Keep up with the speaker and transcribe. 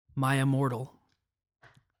My Immortal.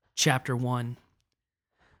 Chapter 1.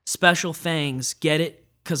 Special thanks, get it?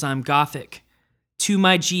 'Cause I'm gothic. To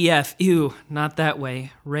my GF, ew, not that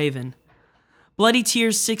way, Raven. Bloody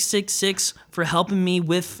Tears 666 for helping me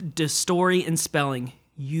with the story and spelling.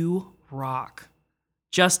 You rock.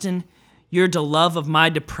 Justin, you're the love of my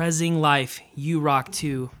depressing life. You rock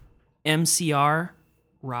too. MCR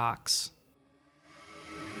rocks.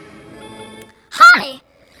 Hi!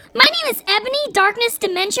 My name is Ebony Darkness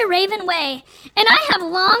Dementia Raven Way, and I have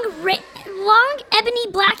long ebony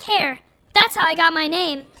black hair. That's how I got my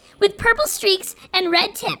name, with purple streaks and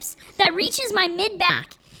red tips that reaches my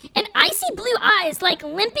mid-back, and icy blue eyes like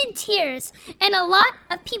limpid tears, and a lot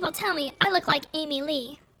of people tell me I look like Amy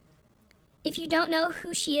Lee. If you don't know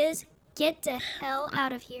who she is, get the hell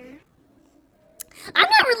out of here. I'm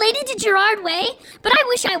not related to Gerard Way, but I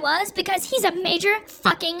wish I was because he's a major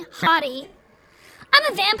fucking hottie. I'm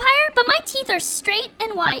a vampire, but my teeth are straight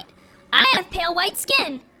and white. I have pale white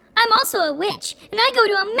skin. I'm also a witch, and I go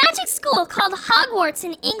to a magic school called Hogwarts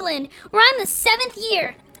in England, where I'm the 7th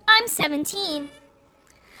year. I'm 17.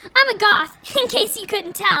 I'm a goth, in case you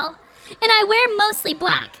couldn't tell, and I wear mostly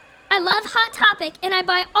black. I love Hot Topic, and I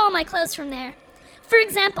buy all my clothes from there. For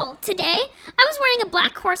example, today, I was wearing a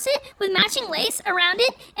black corset with matching lace around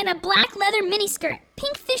it and a black leather miniskirt,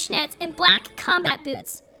 pink fishnets, and black combat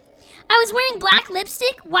boots. I was wearing black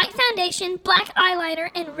lipstick, white foundation, black eyeliner,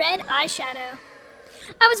 and red eyeshadow.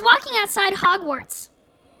 I was walking outside Hogwarts.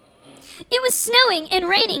 It was snowing and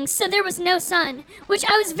raining, so there was no sun, which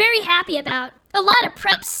I was very happy about. A lot of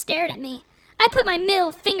preps stared at me. I put my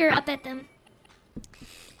middle finger up at them.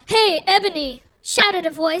 "Hey, Ebony," shouted a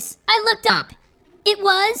voice. I looked up. It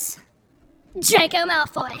was Draco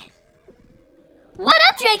Malfoy. "What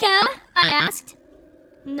up, Draco?" I asked.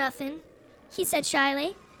 "Nothing," he said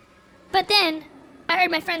shyly. But then, I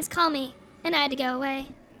heard my friends call me, and I had to go away.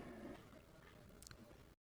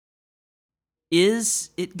 Is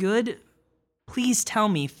it good? Please tell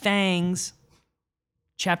me, Fangs.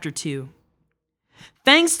 Chapter 2.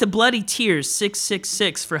 Thanks to Bloody Tears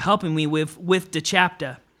 666 for helping me with the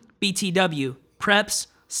chapter. BTW, preps,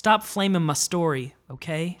 stop flaming my story,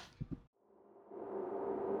 okay?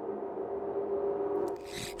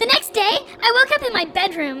 The next day, I woke up in my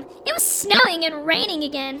bedroom. It was snowing and raining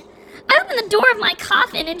again. I opened the door of my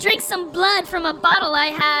coffin and drank some blood from a bottle I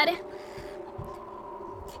had.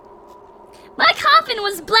 My coffin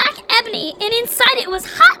was black ebony, and inside it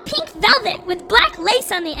was hot pink velvet with black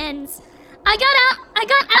lace on the ends. I got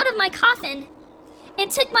out of my coffin and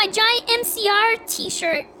took my giant MCR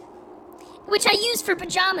t-shirt, which I used for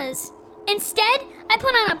pajamas. Instead, I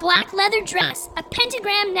put on a black leather dress, a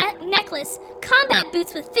pentagram necklace, combat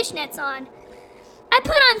boots with fishnets on. I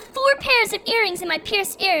put on 4 pairs of earrings in my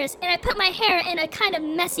pierced ears, and I put my hair in a kind of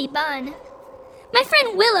messy bun. My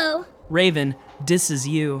friend Willow, Raven, this is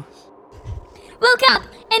you. woke up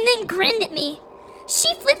and then grinned at me.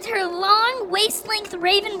 She flipped her long, waist-length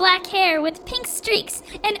raven black hair with pink streaks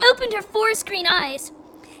and opened her forest green eyes.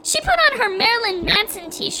 She put on her Marilyn Manson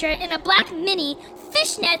t-shirt and a black mini,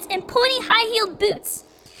 fishnets, and pointy high-heeled boots.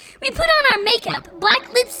 We put on our makeup,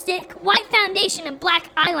 black lipstick, white foundation, and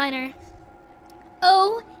black eyeliner.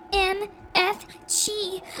 OMFG,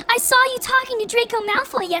 I saw you talking to Draco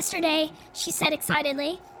Malfoy yesterday, she said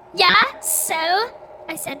excitedly. Yeah, so?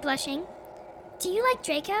 I said, blushing. Do you like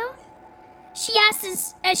Draco? She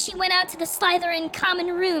asked as she went out to the Slytherin common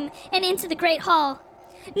room and into the Great Hall.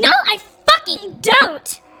 No, I fucking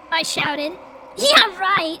don't! I shouted. Yeah,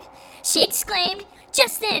 right, she exclaimed.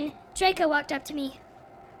 Just then, Draco walked up to me.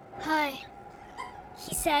 Hi,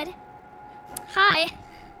 he said. Hi,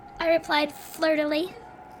 I replied flirtily.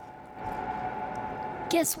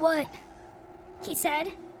 Guess what? He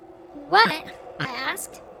said. What? I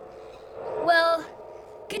asked. Well,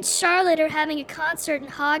 Good Charlotte are having a concert in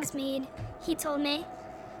Hogsmeade, he told me.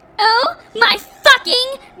 Oh my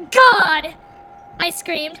fucking god! I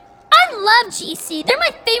screamed. I love GC. They're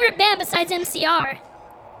my favorite band besides MCR.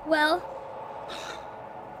 Well,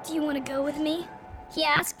 do you want to go with me? He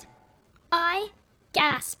asked. I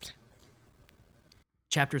gasped.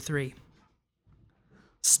 Chapter 3.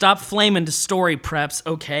 Stop flaming the story, preps,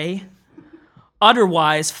 okay?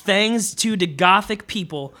 Otherwise, thanks to the gothic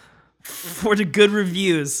people for the good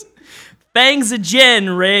reviews. Thanks again,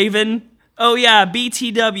 Raven. Oh yeah,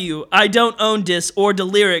 BTW, I don't own this or the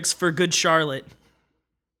lyrics for Good Charlotte.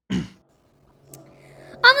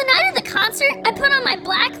 On the night of the concert, I put on my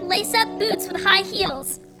black lace-up boots with high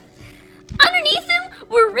heels. Underneath them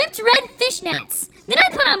were ripped red fishnets. Then I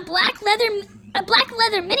put on a black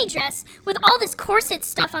leather mini dress with all this corset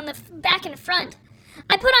stuff on the back and front.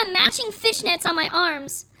 I put on matching fishnets on my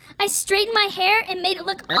arms. I straightened my hair and made it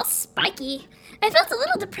look all spiky. I felt a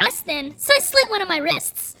little depressed then, so I slit one of my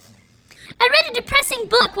wrists. I read a depressing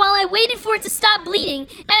book while I waited for it to stop bleeding,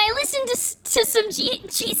 and I listened to some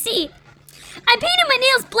GC. I painted my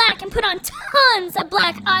nails black and put on tons of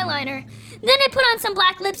black eyeliner. Then I put on some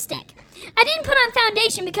black lipstick. I didn't put on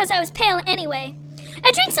foundation because I was pale anyway.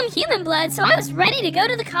 I drank some human blood, so I was ready to go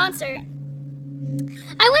to the concert.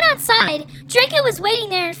 I went outside. Draco was waiting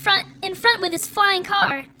there in front with his flying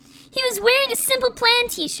car. He was wearing a Simple Plan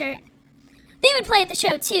t-shirt. They would play at the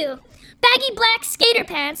show too. Baggy black skater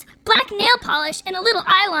pants, black nail polish, and a little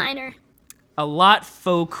eyeliner. A lot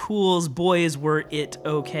faux cool's boys were it,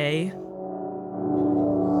 okay?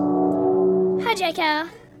 Hi, Draco,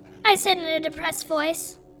 I said in a depressed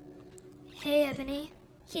voice. Hey, Ebony,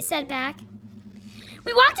 he said back.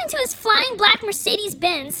 We walked into his flying black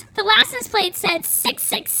Mercedes-Benz. The license plate said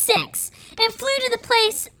 666 and flew to the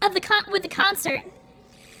place of with the concert.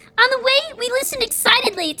 On the way, we listened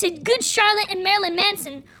excitedly to Good Charlotte and Marilyn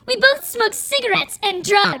Manson. We both smoked cigarettes and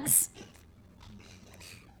drugs.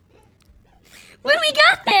 When we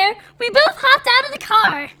got there, we both hopped out of the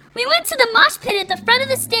car. We went to the mosh pit at the front of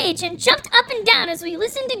the stage and jumped up and down as we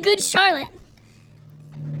listened to Good Charlotte.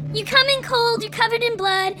 You come in cold, you're covered in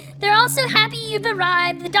blood. They're all so happy you've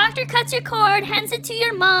arrived. The doctor cuts your cord, hands it to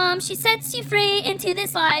your mom. She sets you free into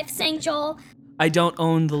this life, sang Joel. I don't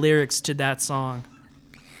own the lyrics to that song.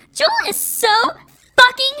 Joel is so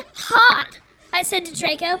fucking hot, I said to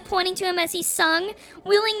Draco, pointing to him as he sung,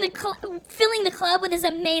 filling the club with his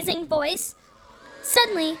amazing voice.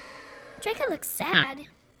 Suddenly, Draco looked sad.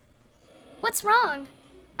 What's wrong?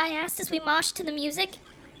 I asked as we moshed to the music.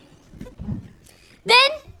 Then,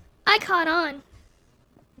 I caught on.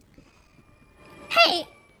 Hey,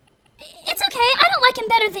 it's okay, I don't like him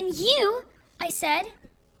better than you, I said.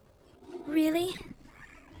 Really?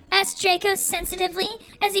 Asked Draco sensitively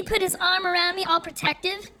as he put his arm around me all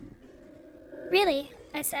protective. Really,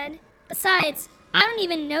 I said. Besides, I don't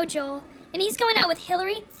even know Joel, and he's going out with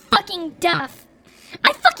Hillary fucking Duff.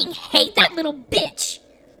 I fucking hate that little bitch,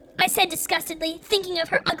 I said disgustedly, thinking of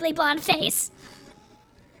her ugly blonde face.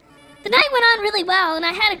 The night went on really well, and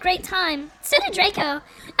I had a great time. So did Draco.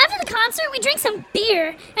 After the concert, we drank some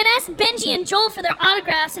beer and asked Benji and Joel for their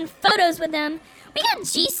autographs and photos with them. We got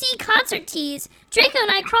GC concert tees. Draco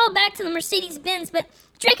and I crawled back to the Mercedes-Benz, but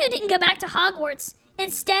Draco didn't go back to Hogwarts.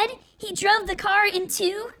 Instead, he drove the car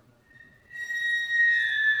into...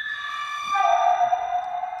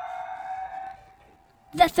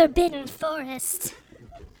 the Forbidden Forest.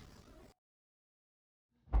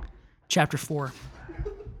 Chapter 4.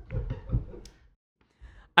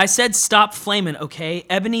 I said stop flamin', okay?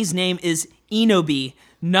 Ebony's name is Enobi,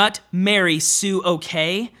 not Mary Sue,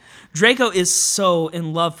 okay? Draco is so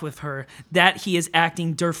in love with her that he is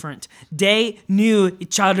acting different. They knew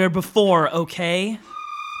each other before, okay?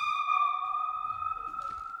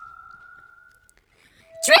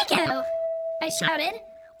 Draco! I shouted.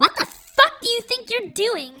 What the fuck do you think you're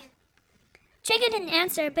doing? Draco didn't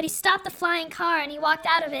answer, but he stopped the flying car and he walked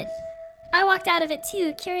out of it. I walked out of it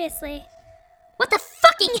too, curiously. What the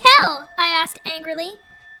fucking hell? I asked angrily.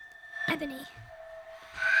 Ebony,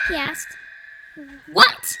 he asked.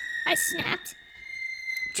 What? I snapped.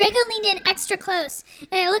 Draco leaned in extra close,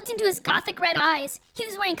 and I looked into his gothic red eyes. He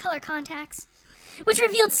was wearing color contacts, which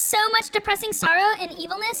revealed so much depressing sorrow and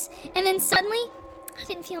evilness, and then suddenly, I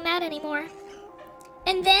didn't feel mad anymore.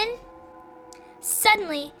 And then,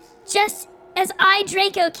 suddenly, just as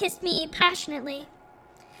Draco kissed me passionately,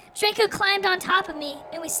 Draco climbed on top of me,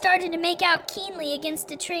 and we started to make out keenly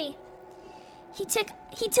against a tree. He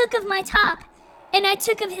took of my top, and I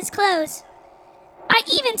took of his clothes. I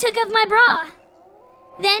even took of my bra.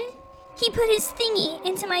 Then, he put his thingy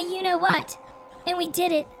into my you-know-what, and we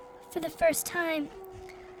did it for the first time.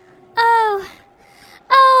 Oh,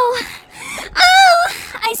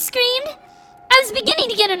 I screamed. I was beginning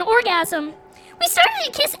to get an orgasm. We started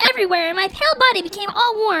to kiss everywhere, and my pale body became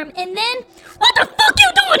all warm, and then... What the fuck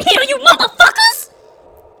you doing here, you motherfuckers?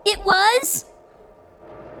 It was...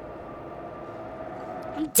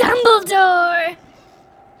 Dumbledore!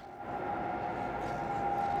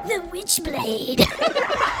 The Witchblade.